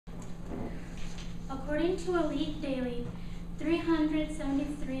According to Elite Daily,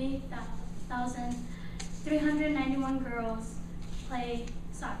 373,391 girls play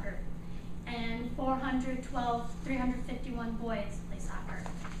soccer, and 351 boys play soccer.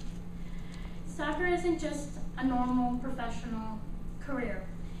 Soccer isn't just a normal professional career,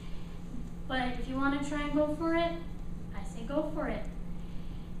 but if you want to try and go for it, I say go for it.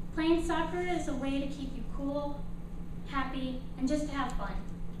 Playing soccer is a way to keep you cool, happy, and just to have fun.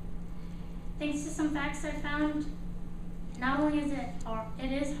 Thanks to some facts I found, not only is it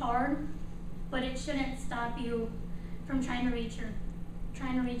hard, but it shouldn't stop you from trying to reach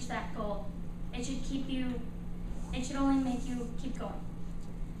that goal. It should only make you keep going.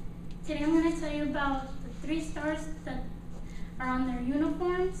 Today I'm going to tell you about the 3 stars that are on their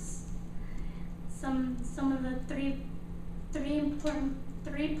uniforms, some of the three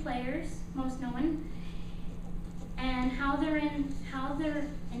players most known, and how they're an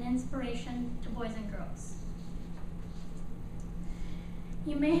inspiration to boys and girls.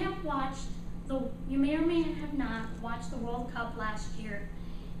 You may or may have not watched the World Cup last year,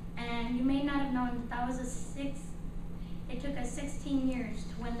 and you may not have known that it took us 16 years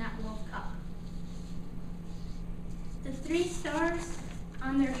to win that World Cup. The 3 stars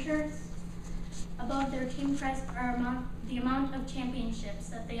on their shirts above their team crest are the amount of championships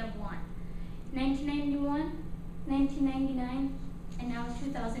that they have won. 1991, 1999, and now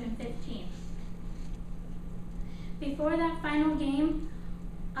 2015. Before that final game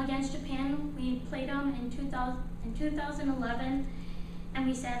against Japan, we played them in 2011, and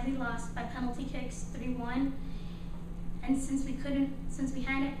we sadly lost by penalty kicks 3-1. And since we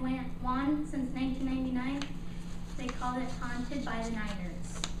hadn't won since 1999, they called it Haunted by the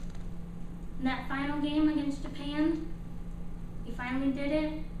Niners. In that final game against Japan, we finally did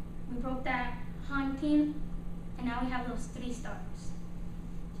it. We broke that haunting, and now we have those 3 stars.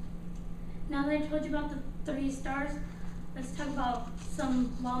 Now that I told you about the 3 stars, let's talk about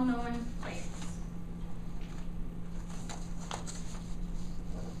some well-known players.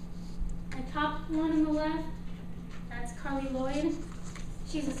 The top one on the left, that's Carli Lloyd.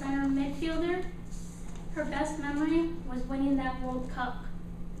 She's a center midfielder. Her best memory was winning that World Cup.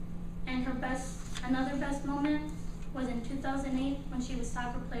 And another best moment was in 2008 when she was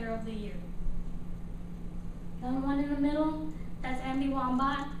Soccer Player of the Year. The one in the middle, that's Abby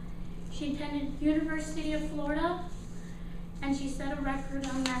Wambach. She attended University of Florida, and she set a record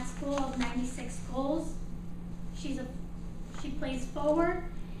on that school of 96 goals. She plays forward,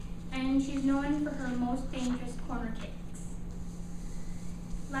 and she's known for her most dangerous corner kicks.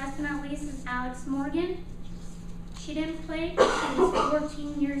 Last but not least is Alex Morgan. She didn't play, she was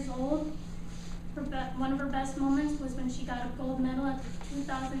 14 years old. One of her best moments was when she got a gold medal at the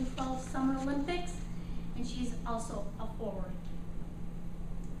 2012 Summer Olympics, and she's also a forward.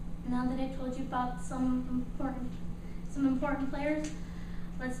 Now that I told you about some important players,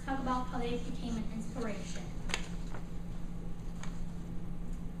 let's talk about how they became an inspiration.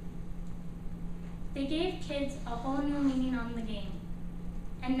 They gave kids a whole new meaning on the game.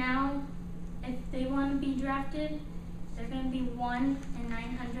 And now, if they want to be drafted, they're going to be 1 in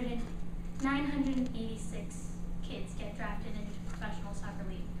 986 kids get drafted into professional soccer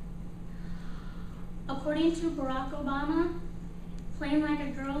league. According to Barack Obama, playing like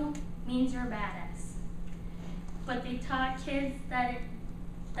a girl means you're a badass. But they taught kids that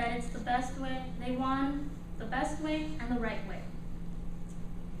it's the best way. They won the best way and the right way.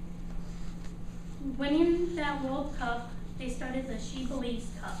 Winning that World Cup, they started the She Believes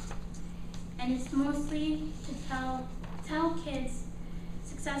Cup. And it's mostly to tell kids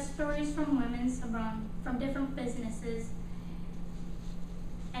success stories from from different businesses.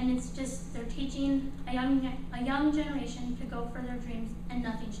 And it's just, they're teaching a young generation to go for their dreams, and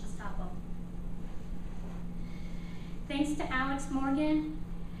nothing should stop them. Thanks to Alex Morgan,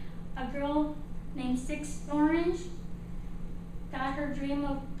 a girl named Six Orange got her dream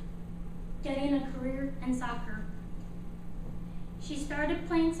of getting a career in soccer. She started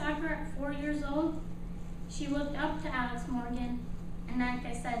playing soccer at 4 years old. She looked up to Alex Morgan, and like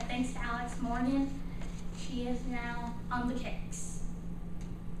I said, thanks to Alex Morgan, she is now on the Kicks.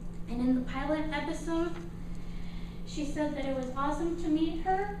 And in the pilot episode, she said that it was awesome to meet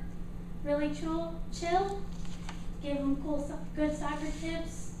her, really chill, gave them good soccer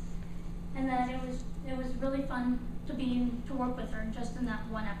tips, and that it was really fun to work with her just in that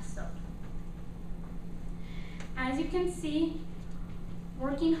one episode. As you can see,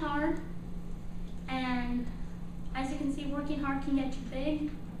 working hard can get you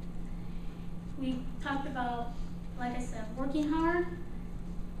big. We talked about, like I said, working hard,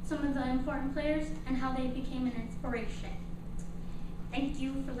 some of the important players, and how they became an inspiration. thank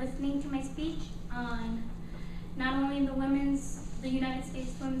you for listening to my speech on not only the United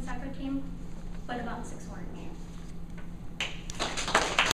States women's soccer team, but about 6 Orange.